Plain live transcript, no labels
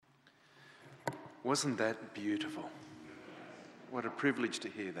Wasn't that beautiful? What a privilege to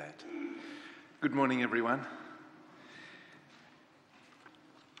hear that. Good morning, everyone.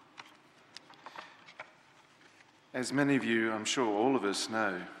 As many of you, I'm sure all of us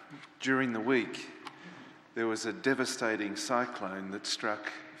know, during the week there was a devastating cyclone that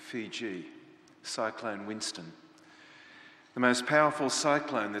struck Fiji, Cyclone Winston. The most powerful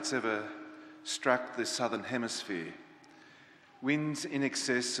cyclone that's ever struck the southern hemisphere. Winds in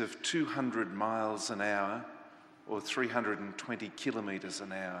excess of 200 miles an hour or 320 kilometres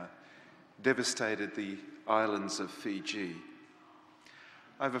an hour devastated the islands of Fiji.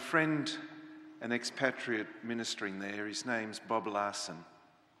 I have a friend, an expatriate ministering there. His name's Bob Larson.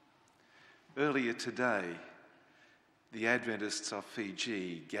 Earlier today, the Adventists of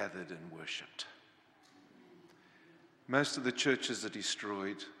Fiji gathered and worshipped. Most of the churches are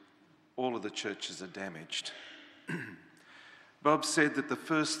destroyed. All of the churches are damaged. Bob said that the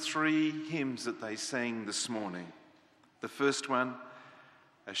first 3 hymns that they sang this morning, the first one,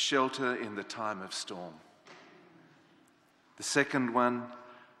 A Shelter in the Time of Storm. The second one,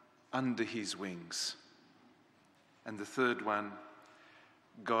 Under His Wings. And the third one,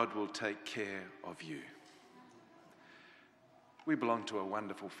 God Will Take Care of You. We belong to a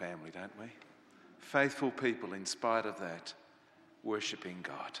wonderful family, don't we? Faithful people in spite of that, worshipping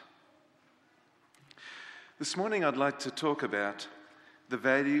God. This morning I'd like to talk about the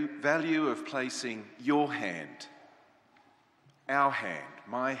value of placing your hand, our hand,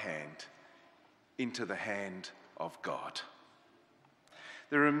 my hand, into the hand of God.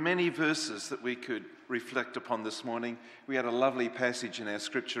 There are many verses that we could reflect upon this morning. We had a lovely passage in our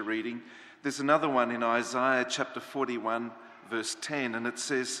scripture reading. There's another one in Isaiah chapter 41, verse 10, and it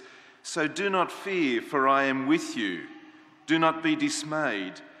says, "So do not fear, for I am with you. Do not be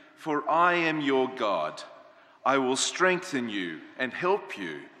dismayed, for I am your God. I will strengthen you and help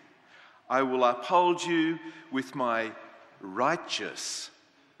you. I will uphold you with my righteous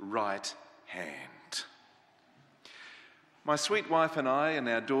right hand." My sweet wife and I and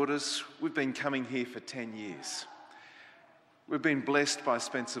our daughters, we've been coming here for 10 years. We've been blessed by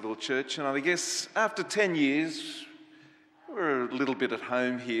Spencerville Church, and I guess after 10 years, we're a little bit at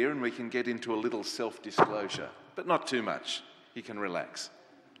home here and we can get into a little self-disclosure, but not too much. You can relax.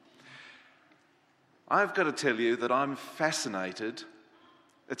 I've got to tell you that I'm fascinated,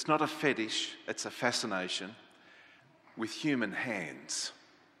 it's not a fetish, it's a fascination, with human hands.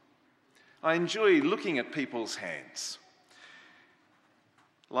 I enjoy looking at people's hands,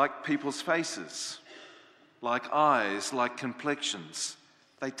 like people's faces, like eyes, like complexions.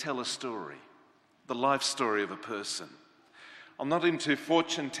 They tell a story, the life story of a person. I'm not into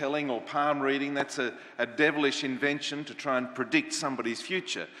fortune telling or palm reading. That's a devilish invention to try and predict somebody's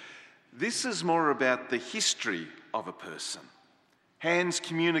future. This is more about the history of a person. Hands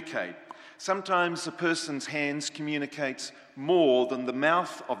communicate. Sometimes a person's hands communicates more than the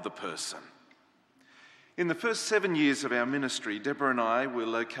mouth of the person. In the first 7 years of our ministry, Deborah and I were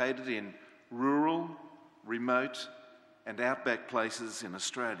located in rural, remote and outback places in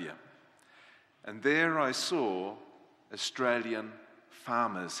Australia. And there I saw Australian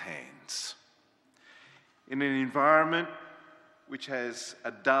farmers' hands. In an environment which has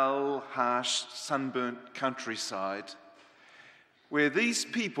a dull, harsh, sunburnt countryside, where these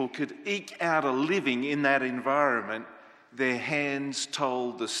people could eke out a living in that environment, their hands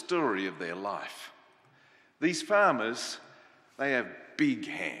told the story of their life. These farmers, they have big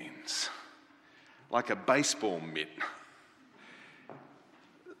hands, like a baseball mitt.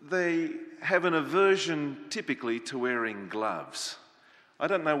 They have an aversion typically to wearing gloves. I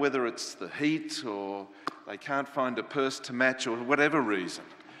don't know whether it's the heat or they can't find a purse to match or whatever reason,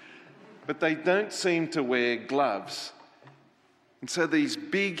 but they don't seem to wear gloves. And so these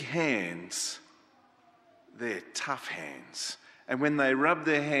big hands, they're tough hands. And when they rub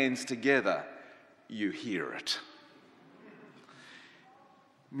their hands together, you hear it.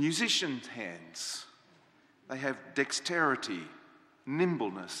 Musicians' hands, they have dexterity,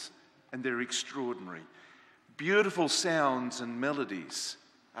 nimbleness, and they're extraordinary. Beautiful sounds and melodies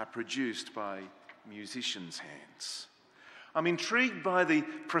are produced by musicians' hands. I'm intrigued by the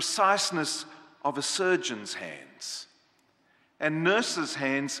preciseness of a surgeon's hands. And nurses'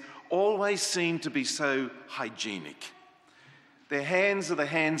 hands always seem to be so hygienic. Their hands are the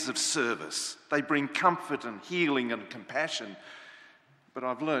hands of service. They bring comfort and healing and compassion. But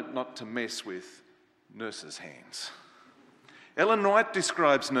I've learnt not to mess with nurses' hands. Ellen White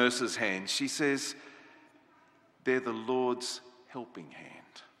describes nurses' hands. She says, they're the Lord's helping hand.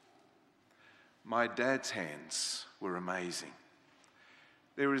 My dad's hands were amazing.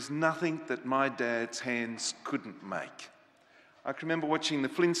 There is nothing that my dad's hands couldn't make. I can remember watching the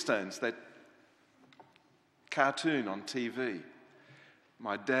Flintstones, that cartoon on TV.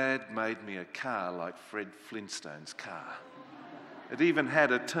 My dad made me a car like Fred Flintstone's car. It even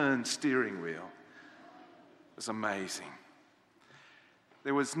had a turned steering wheel. It was amazing.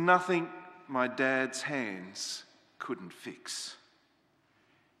 There was nothing my dad's hands couldn't fix.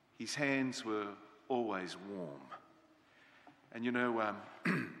 His hands were always warm. And you know,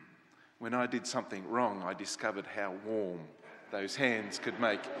 when I did something wrong, I discovered how warm those hands could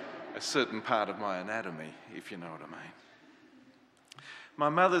make a certain part of my anatomy, if you know what I mean. My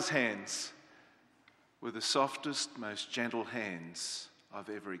mother's hands were the softest, most gentle hands I've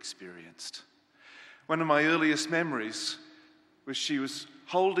ever experienced. One of my earliest memories was she was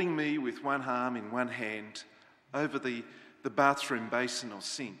holding me with one arm in one hand over the bathroom basin or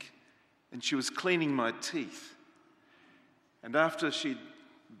sink, and she was cleaning my teeth. And after she'd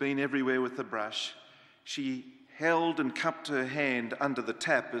been everywhere with the brush, she held and cupped her hand under the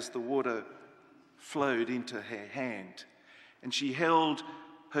tap as the water flowed into her hand. And she held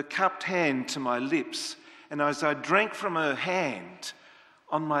her cupped hand to my lips, and as I drank from her hand,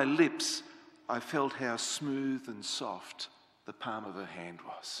 on my lips, I felt how smooth and soft the palm of her hand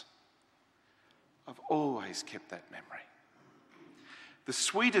was. I've always kept that memory. The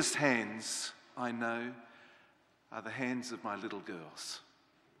sweetest hands I know are the hands of my little girls.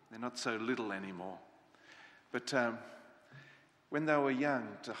 They're not so little anymore. But when they were young,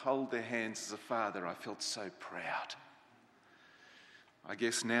 to hold their hands as a father, I felt so proud. I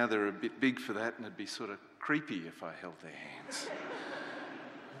guess now they're a bit big for that, and it'd be sort of creepy if I held their hands.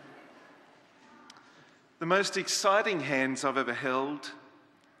 The most exciting hands I've ever held,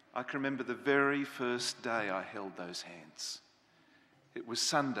 I can remember the very first day I held those hands. It was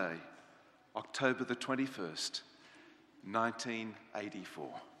Sunday, October the 21st, 1984.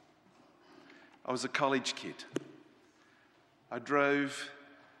 I was a college kid. I drove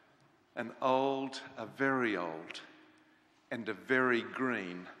a very old, and a very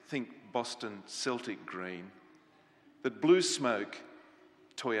green, think Boston Celtic green, that blew smoke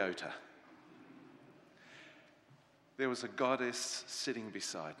Toyota. There was a goddess sitting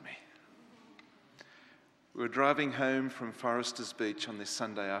beside me. We were driving home from Foresters Beach on this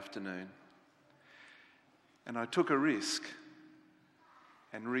Sunday afternoon, and I took a risk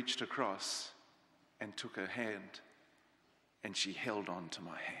and reached across and took her hand, and she held on to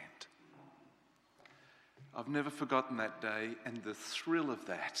my hand. I've never forgotten that day and the thrill of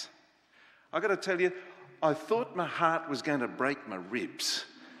that. I've got to tell you, I thought my heart was going to break my ribs.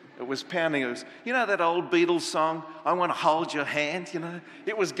 It was pounding. It was, you know that old Beatles song, I Want to Hold Your Hand, you know?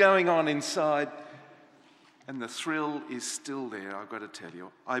 It was going on inside. And the thrill is still there, I've got to tell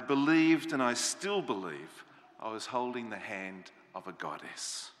you. I believed, and I still believe, I was holding the hand of a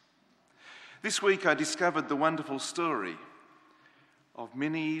goddess. This week I discovered the wonderful story of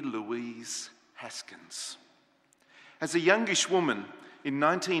Minnie Louise Haskins. As a youngish woman in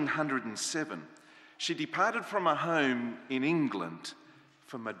 1907, she departed from her home in England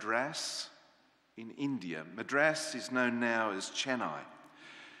for Madras in India. Madras is known now as Chennai.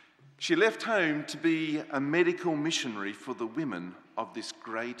 She left home to be a medical missionary for the women of this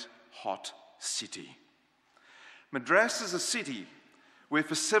great hot city. Madras is a city where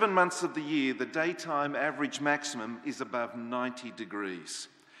for 7 months of the year the daytime average maximum is above 90 degrees.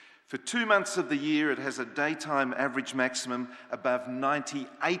 For 2 months of the year it has a daytime average maximum above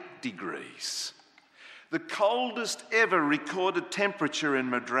 98 degrees. The coldest ever recorded temperature in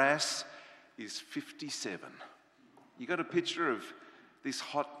Madras is 57. You got a picture of this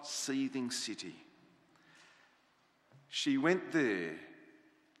hot, seething city. She went there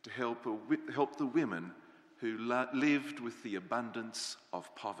to help the women who lived with the abundance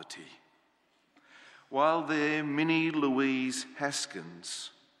of poverty. While there, Minnie Louise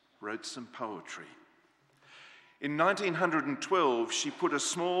Haskins wrote some poetry. In 1912, she put a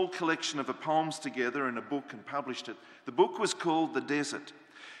small collection of her poems together in a book and published it. The book was called The Desert.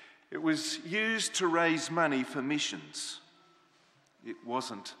 It was used to raise money for missions. It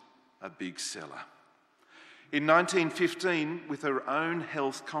wasn't a big seller. In 1915, with her own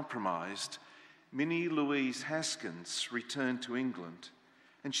health compromised, Minnie Louise Haskins returned to England,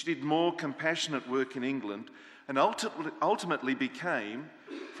 and she did more compassionate work in England and ultimately became,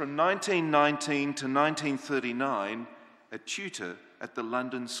 from 1919 to 1939, a tutor at the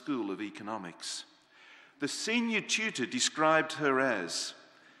London School of Economics. The senior tutor described her as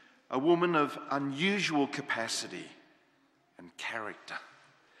a woman of unusual capacity and character,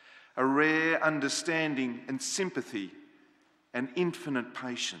 a rare understanding and sympathy and infinite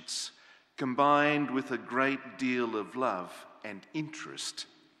patience, combined with a great deal of love and interest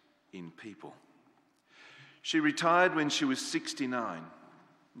in people. She retired when she was 69,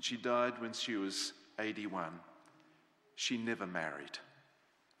 and she died when she was 81. she never married.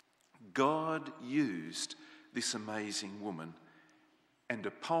 God used this amazing woman and a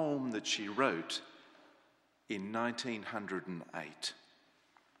poem that she wrote in 1908.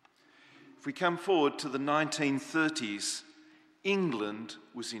 If we come forward to the 1930s, England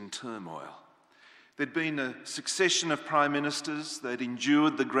was in turmoil. There'd been a succession of prime ministers. They'd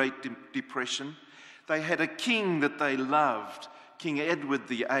endured the Great Depression. They had a king that they loved, King Edward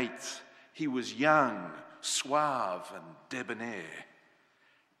VIII. He was young, suave and debonair.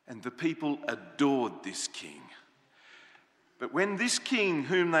 And the people adored this king. But when this king,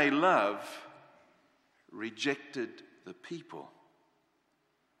 whom they love, rejected the people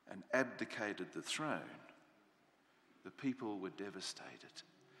and abdicated the throne, the people were devastated.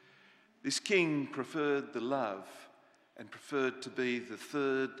 This king preferred the love and preferred to be the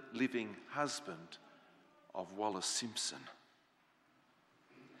third living husband of Wallis Simpson.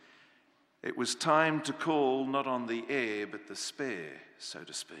 It was time to call not on the heir but the spare, so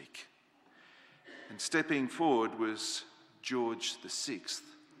to speak. And stepping forward was George VI,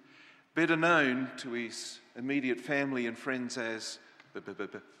 better known to his immediate family and friends as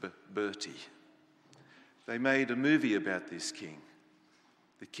Bertie. They made a movie about this king,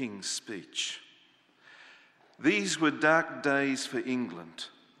 The King's Speech. These were dark days for England.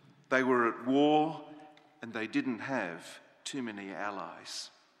 They were at war and they didn't have too many allies.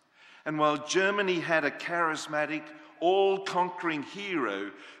 And while Germany had a charismatic, all-conquering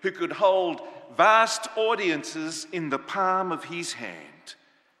hero who could hold vast audiences in the palm of his hand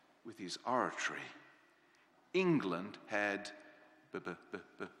with his oratory, England had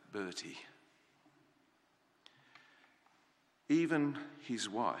Bertie. Even his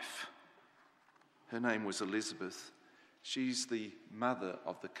wife, her name was Elizabeth. She's the mother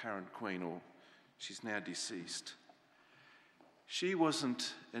of the current queen, or she's now deceased. She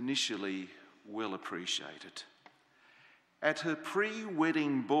wasn't initially well appreciated. At her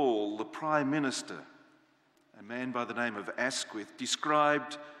pre-wedding ball, the Prime Minister, a man by the name of Asquith,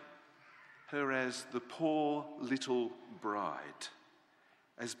 described her as the poor little bride,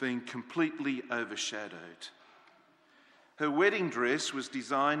 as being completely overshadowed. Her wedding dress was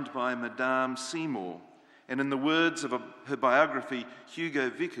designed by Madame Seymour, and in the words of her biography, Hugo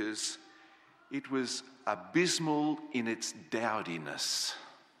Vickers, it was abysmal in its dowdiness.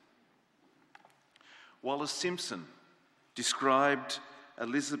 Wallis Simpson described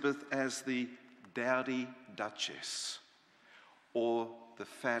Elizabeth as the dowdy duchess or the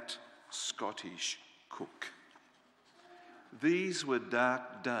fat Scottish cook. These were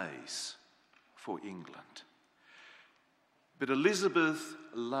dark days for England. But Elizabeth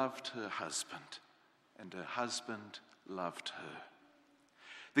loved her husband, and her husband loved her.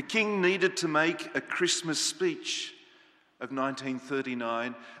 The king needed to make a Christmas speech of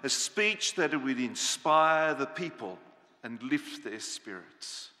 1939, a speech that would inspire the people and lift their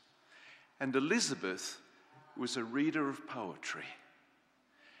spirits. And Elizabeth was a reader of poetry.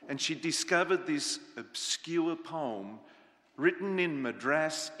 And she discovered this obscure poem written in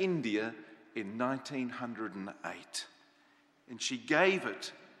Madras, India in 1908. And she gave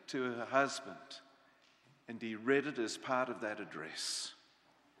it to her husband, and he read it as part of that address.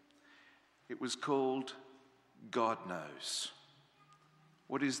 It was called God Knows.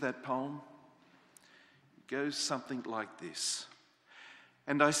 What is that poem? It goes something like this.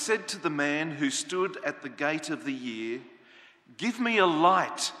 And I said to the man who stood at the gate of the year, "Give me a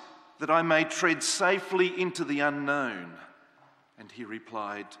light that I may tread safely into the unknown." And he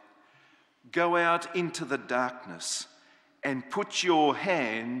replied, "Go out into the darkness and put your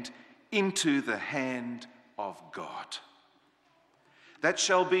hand into the hand of God. That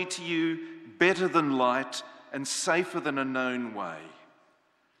shall be to you better than light and safer than a known way."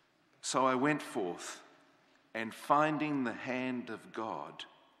 So I went forth, and finding the hand of God,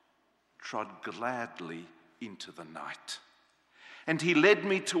 trod gladly into the night. And he led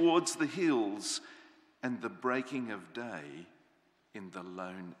me towards the hills and the breaking of day in the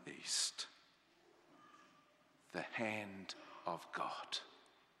lone east. The hand of God.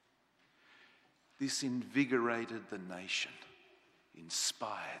 This invigorated the nation,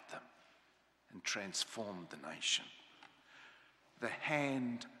 inspired them, and transformed the nation. The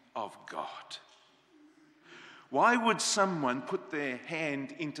hand of God. Why would someone put their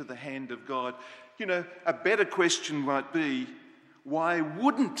hand into the hand of God? You know, a better question might be, why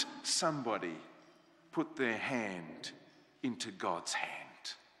wouldn't somebody put their hand into God's hand?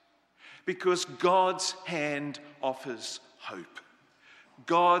 Because God's hand offers hope.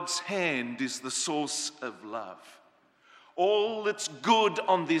 God's hand is the source of love. All that's good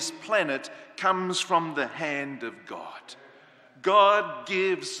on this planet comes from the hand of God. God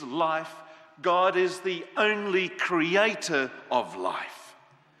gives life. God is the only creator of life.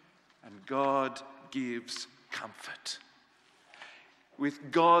 And God gives comfort.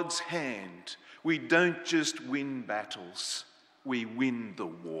 With God's hand, we don't just win battles, we win the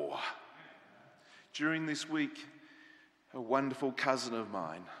war. During this week, a wonderful cousin of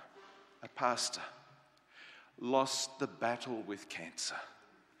mine, a pastor, lost the battle with cancer.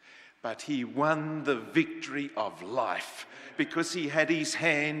 But he won the victory of life because he had his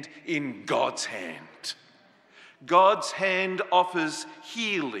hand in God's hand. God's hand offers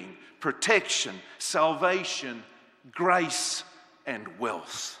healing, protection, salvation, grace, and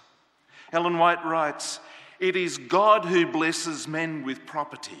wealth. Ellen White writes, "It is God who blesses men with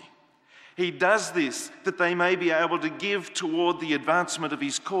property. He does this that they may be able to give toward the advancement of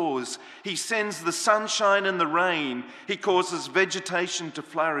his cause. He sends the sunshine and the rain. He causes vegetation to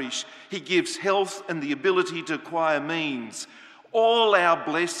flourish. He gives health and the ability to acquire means. All our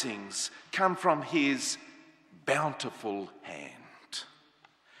blessings come from his bountiful hand."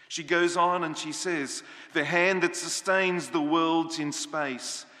 She goes on and she says, "The hand that sustains the worlds in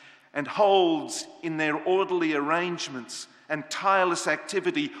space and holds in their orderly arrangements and tireless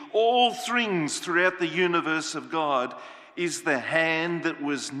activity all things throughout the universe of God is the hand that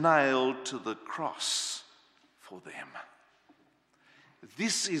was nailed to the cross for them."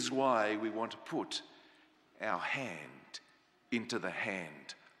 This is why we want to put our hand into the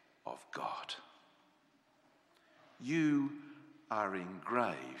hand of God. You are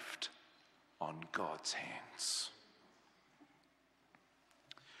engraved on God's hands.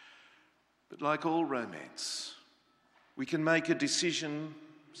 But like all romance, we can make a decision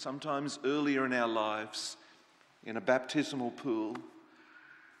sometimes earlier in our lives, in a baptismal pool,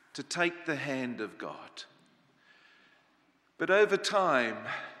 to take the hand of God. But over time,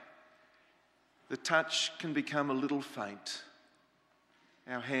 the touch can become a little faint.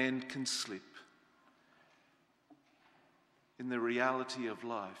 Our hand can slip. In the reality of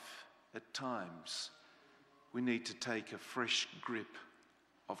life, at times, we need to take a fresh grip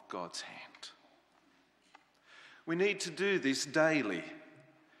of God's hand. We need to do this daily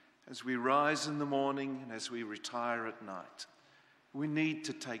as we rise in the morning and as we retire at night. We need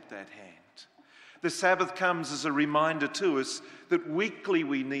to take that hand. The Sabbath comes as a reminder to us that weekly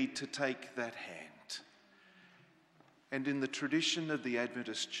we need to take that hand. And in the tradition of the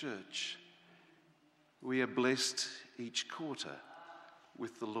Adventist Church, we are blessed each quarter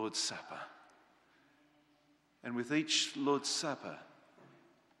with the Lord's Supper. And with each Lord's Supper,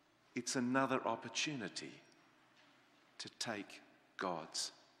 it's another opportunity to take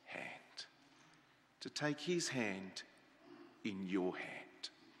God's hand, to take his hand in your hand.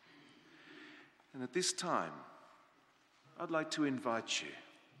 And at this time, I'd like to invite you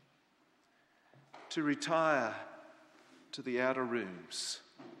to retire to the outer rooms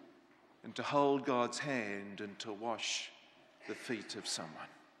and to hold God's hand and to wash the feet of someone.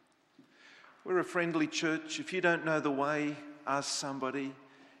 We're a friendly church. If you don't know the way, ask somebody.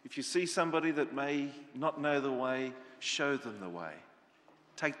 If you see somebody that may not know the way, show them the way.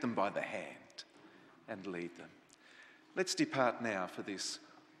 Take them by the hand and lead them. Let's depart now for this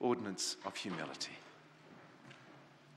ordinance of humility.